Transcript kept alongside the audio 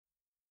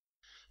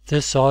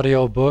This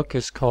audiobook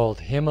is called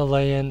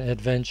Himalayan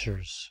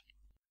Adventures.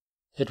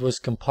 It was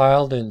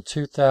compiled in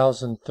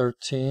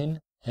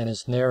 2013 and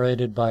is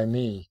narrated by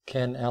me,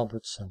 Ken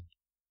Albertson.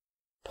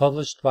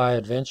 Published by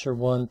Adventure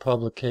One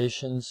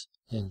Publications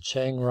in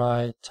Chiang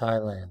Rai,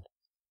 Thailand.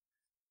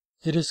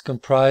 It is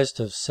comprised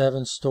of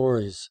 7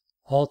 stories,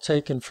 all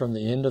taken from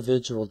the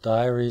individual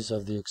diaries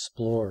of the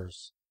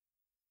explorers.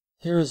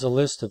 Here is a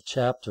list of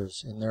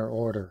chapters in their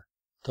order.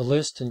 The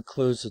list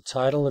includes the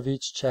title of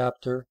each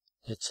chapter,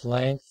 its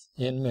length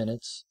in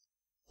minutes,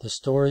 the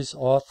story's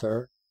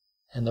author,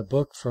 and the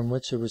book from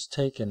which it was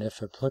taken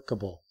if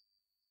applicable.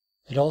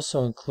 It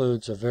also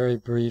includes a very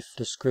brief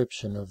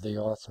description of the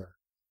author.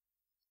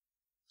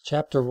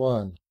 Chapter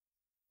 1.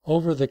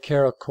 Over the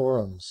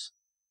Karakorums,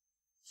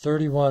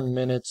 31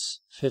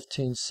 minutes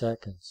 15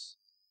 seconds,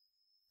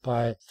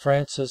 by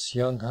Francis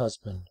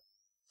Younghusband,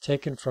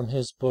 taken from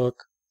his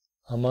book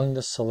Among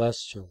the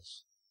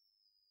Celestials.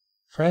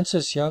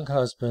 Francis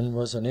Younghusband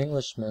was an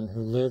Englishman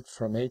who lived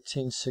from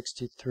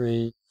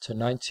 1863 to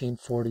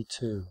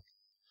 1942.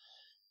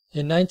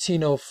 In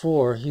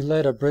 1904 he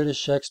led a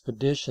British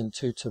expedition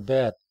to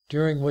Tibet,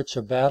 during which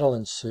a battle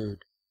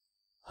ensued.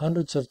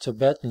 Hundreds of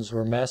Tibetans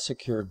were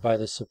massacred by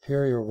the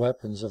superior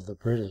weapons of the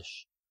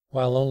British,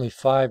 while only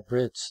 5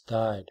 Brits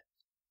died.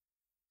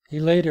 He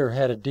later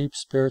had a deep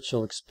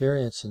spiritual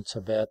experience in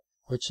Tibet,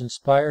 which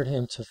inspired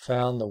him to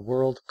found the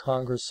World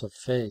Congress of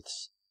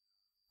Faiths.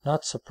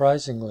 Not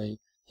surprisingly,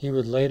 he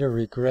would later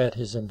regret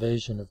his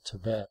invasion of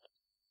Tibet.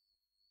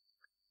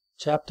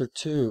 Chapter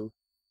 2.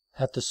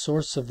 At the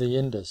Source of the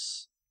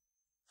Indus,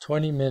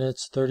 20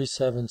 minutes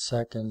 37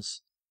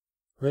 seconds,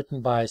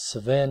 written by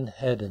Sven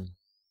Hedden,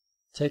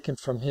 taken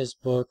from his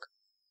book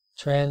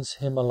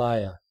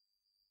Trans-Himalaya.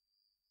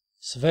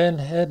 Sven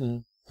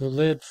Hedden, who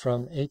lived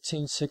from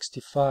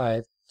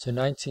 1865 to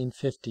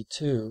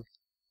 1952,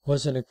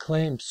 was an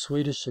acclaimed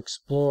Swedish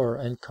explorer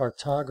and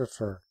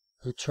cartographer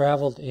who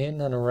traveled in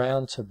and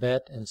around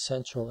Tibet and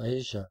Central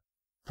Asia,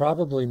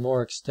 probably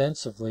more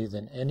extensively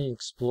than any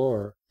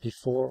explorer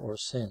before or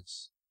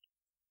since.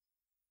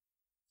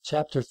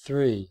 Chapter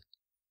 3.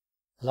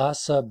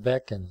 Lhasa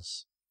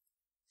Beckons,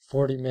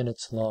 40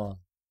 minutes long,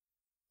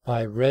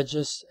 by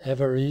Regis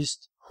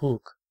Evariste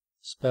Huc,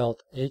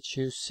 spelled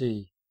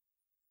H-U-C,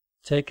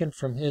 taken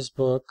from his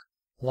book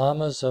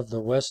Lamas of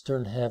the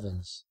Western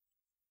Heavens.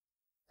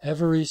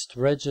 Evariste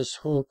Regis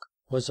Huc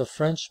was a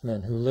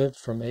Frenchman who lived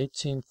from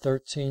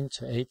 1813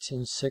 to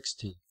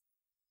 1860.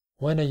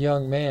 When a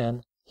young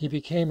man, he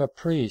became a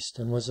priest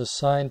and was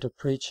assigned to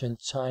preach in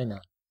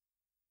China.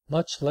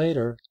 Much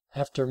later,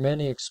 after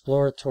many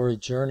exploratory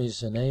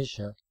journeys in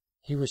Asia,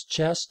 he was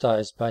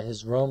chastised by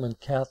his Roman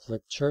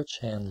Catholic church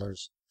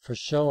handlers for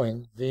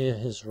showing, via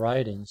his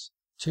writings,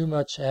 too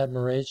much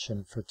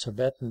admiration for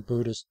Tibetan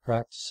Buddhist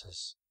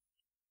practices.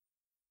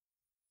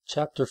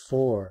 Chapter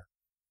 4.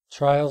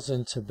 Trials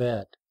in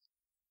Tibet,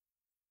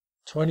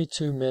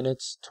 22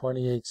 minutes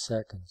 28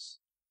 seconds,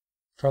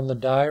 from the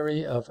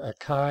diary of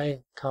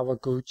Akai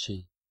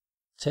Kawaguchi,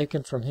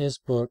 taken from his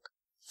book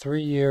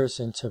 3 Years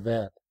in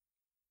Tibet.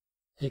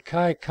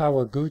 Akai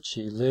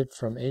Kawaguchi lived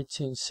from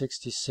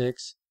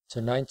 1866 to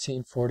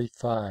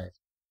 1945.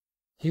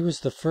 He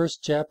was the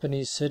first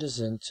Japanese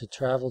citizen to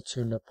travel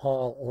to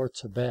Nepal or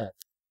Tibet,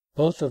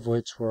 both of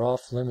which were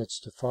off limits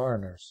to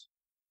foreigners.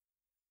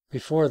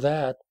 Before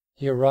that,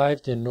 he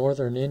arrived in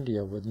northern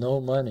India with no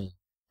money,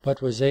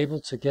 but was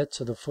able to get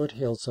to the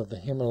foothills of the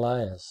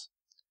Himalayas.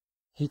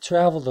 He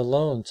traveled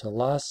alone to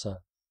Lhasa,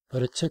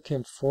 but it took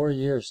him 4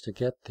 years to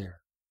get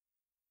there.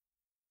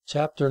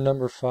 Chapter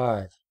number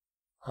 5.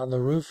 On the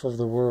Roof of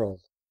the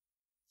World,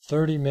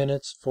 30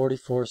 minutes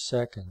 44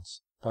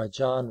 seconds, by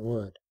John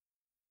Wood,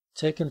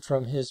 taken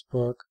from his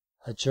book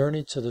A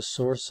Journey to the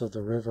Source of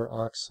the River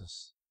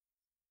Oxus.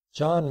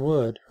 John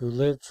Wood, who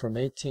lived from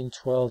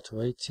 1812 to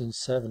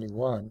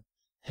 1871,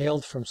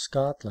 hailed from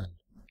Scotland.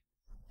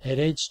 At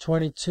age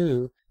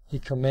 22, he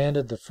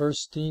commanded the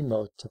first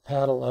steamboat to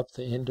paddle up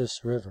the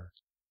Indus River.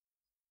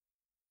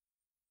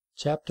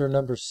 Chapter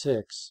number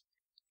 6.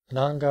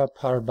 Nanga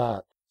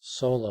Parbat,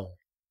 Solo,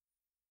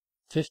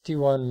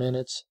 51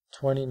 minutes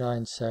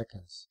 29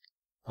 seconds,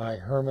 by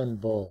Hermann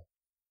Bull.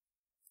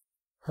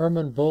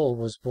 Hermann Bull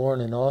was born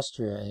in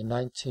Austria in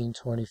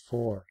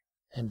 1924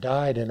 and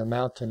died in a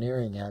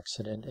mountaineering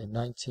accident in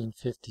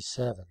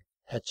 1957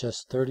 at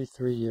just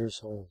 33 years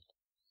old.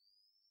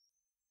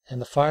 And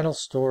the final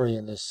story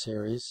in this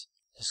series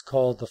is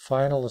called The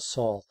Final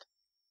Assault,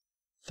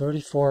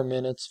 34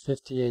 minutes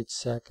 58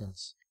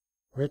 seconds,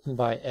 written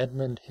by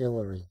Edmund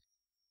Hillary.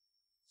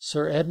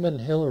 Sir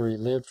Edmund Hillary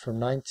lived from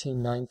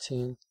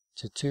 1919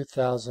 to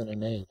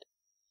 2008.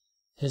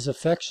 His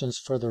affections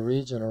for the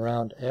region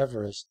around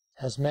Everest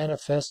has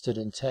manifested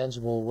in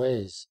tangible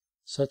ways,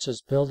 such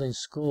as building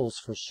schools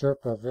for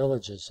Sherpa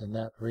villages in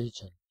that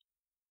region.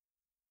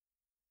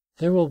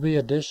 There will be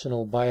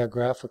additional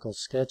biographical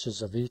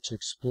sketches of each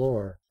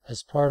explorer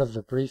as part of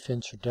the brief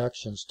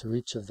introductions to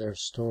each of their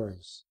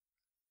stories.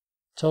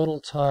 Total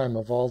time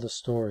of all the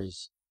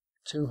stories,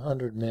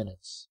 200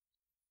 minutes.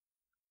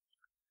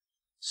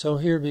 So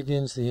here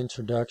begins the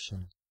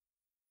introduction,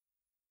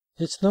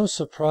 It's no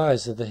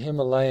surprise that the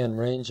Himalayan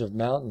range of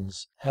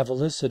mountains have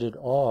elicited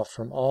awe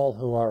from all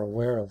who are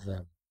aware of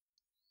them.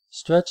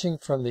 Stretching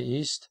from the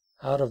east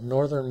out of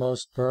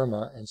northernmost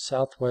Burma and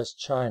southwest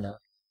China,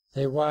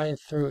 they wind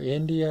through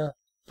India,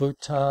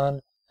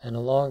 Bhutan, and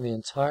along the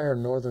entire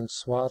northern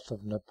swath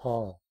of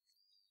Nepal.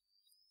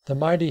 The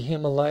mighty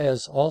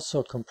Himalayas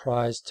also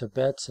comprise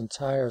Tibet's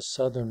entire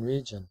southern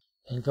region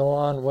and go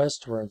on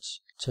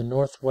westwards to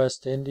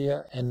northwest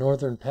India and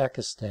northern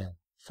Pakistan,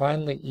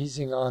 finally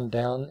easing on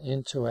down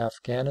into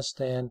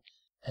Afghanistan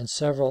and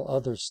several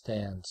other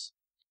stands.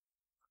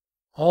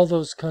 All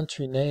those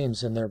country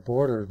names and their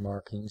border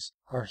markings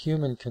are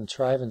human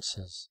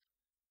contrivances.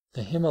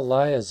 The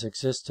Himalayas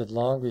existed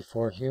long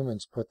before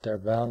humans put their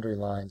boundary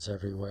lines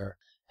everywhere,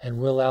 and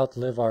will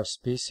outlive our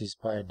species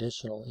by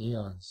additional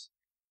eons.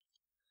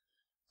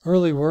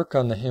 Early work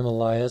on the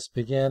Himalayas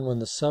began when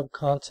the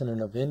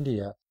subcontinent of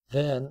India,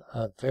 then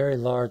a very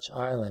large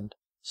island,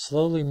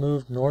 slowly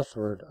moved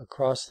northward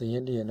across the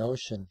Indian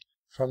Ocean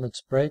from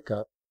its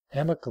breakup,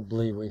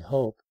 amicably we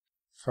hope,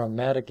 from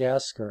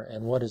Madagascar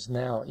and what is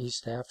now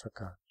East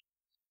Africa.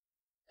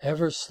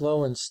 Ever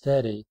slow and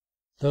steady,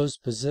 those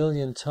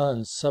bazillion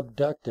tons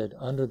subducted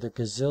under the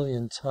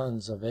gazillion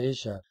tons of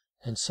Asia,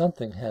 and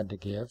something had to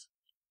give.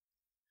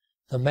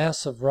 The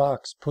mass of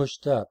rocks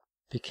pushed up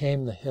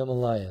became the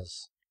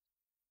Himalayas.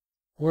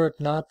 Were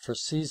it not for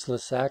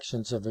ceaseless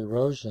actions of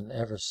erosion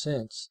ever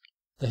since,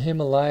 the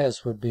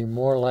Himalayas would be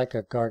more like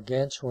a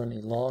gargantuan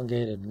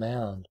elongated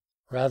mound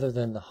rather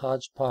than the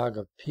hodgepodge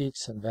of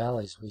peaks and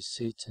valleys we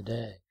see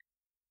today.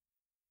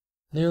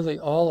 Nearly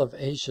all of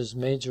Asia's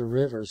major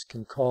rivers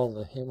can call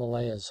the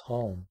Himalayas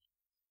home.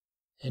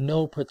 In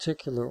no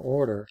particular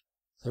order,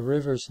 the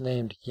rivers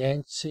named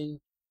Yangtze,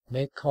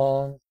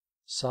 Mekong,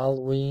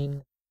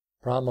 Salween,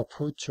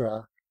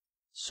 Brahmaputra,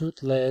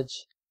 Sutlej,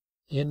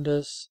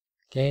 Indus,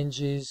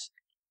 Ganges,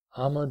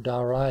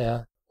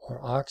 Amudarya or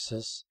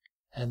Oxus,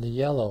 and the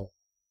Yellow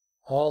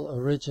all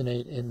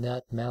originate in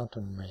that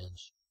mountain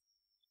range.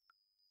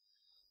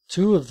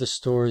 Two of the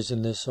stories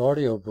in this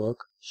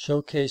audiobook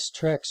showcase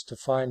treks to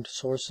find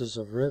sources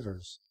of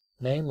rivers,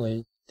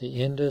 namely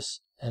the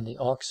Indus and the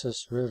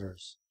Oxus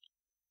rivers.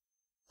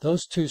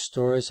 Those two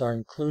stories are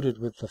included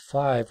with the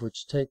 5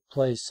 which take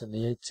place in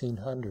the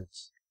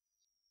 1800s.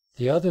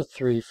 The other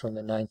 3 from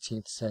the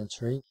 19th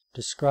century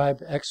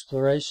describe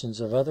explorations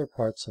of other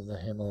parts of the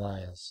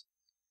Himalayas.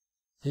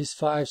 These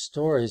 5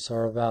 stories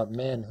are about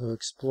men who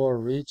explore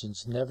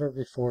regions never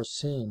before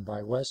seen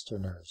by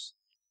Westerners.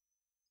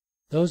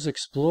 Those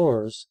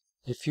explorers,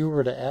 if you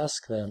were to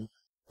ask them,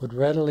 would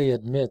readily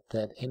admit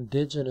that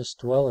indigenous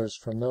dwellers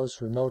from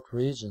those remote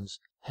regions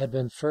had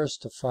been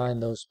first to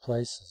find those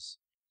places.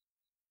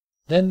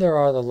 Then there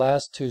are the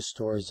last 2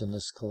 stories in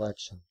this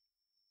collection.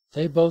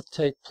 They both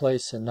take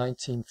place in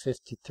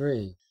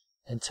 1953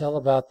 and tell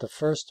about the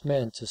first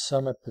men to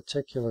summit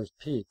particular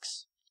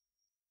peaks.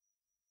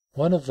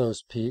 One of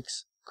those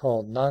peaks,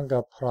 called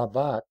Nanga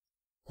Parbat,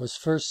 was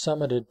first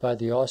summited by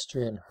the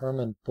Austrian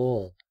Hermann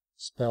Bull,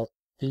 spelt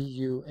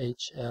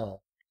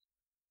B-U-H-L.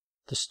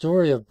 The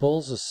story of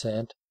Bull's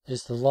ascent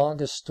is the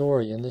longest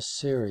story in this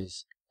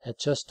series, at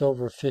just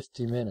over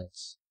 50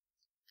 minutes.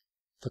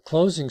 The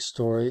closing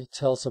story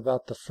tells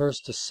about the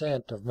first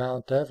ascent of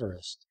Mount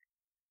Everest.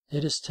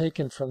 It is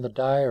taken from the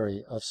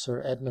diary of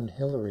Sir Edmund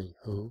Hillary,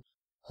 who,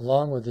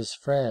 along with his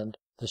friend,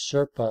 the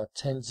Sherpa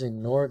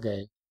Tenzing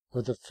Norgay,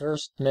 were the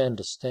first men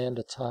to stand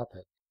atop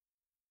it.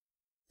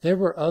 There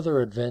were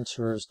other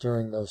adventurers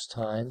during those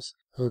times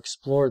who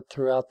explored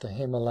throughout the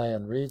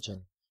Himalayan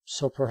region,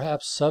 so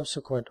perhaps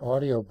subsequent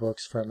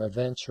audiobooks from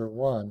Adventure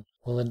 1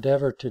 will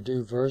endeavor to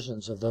do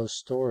versions of those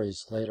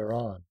stories later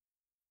on.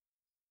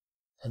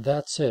 And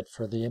that's it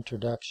for the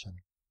introduction.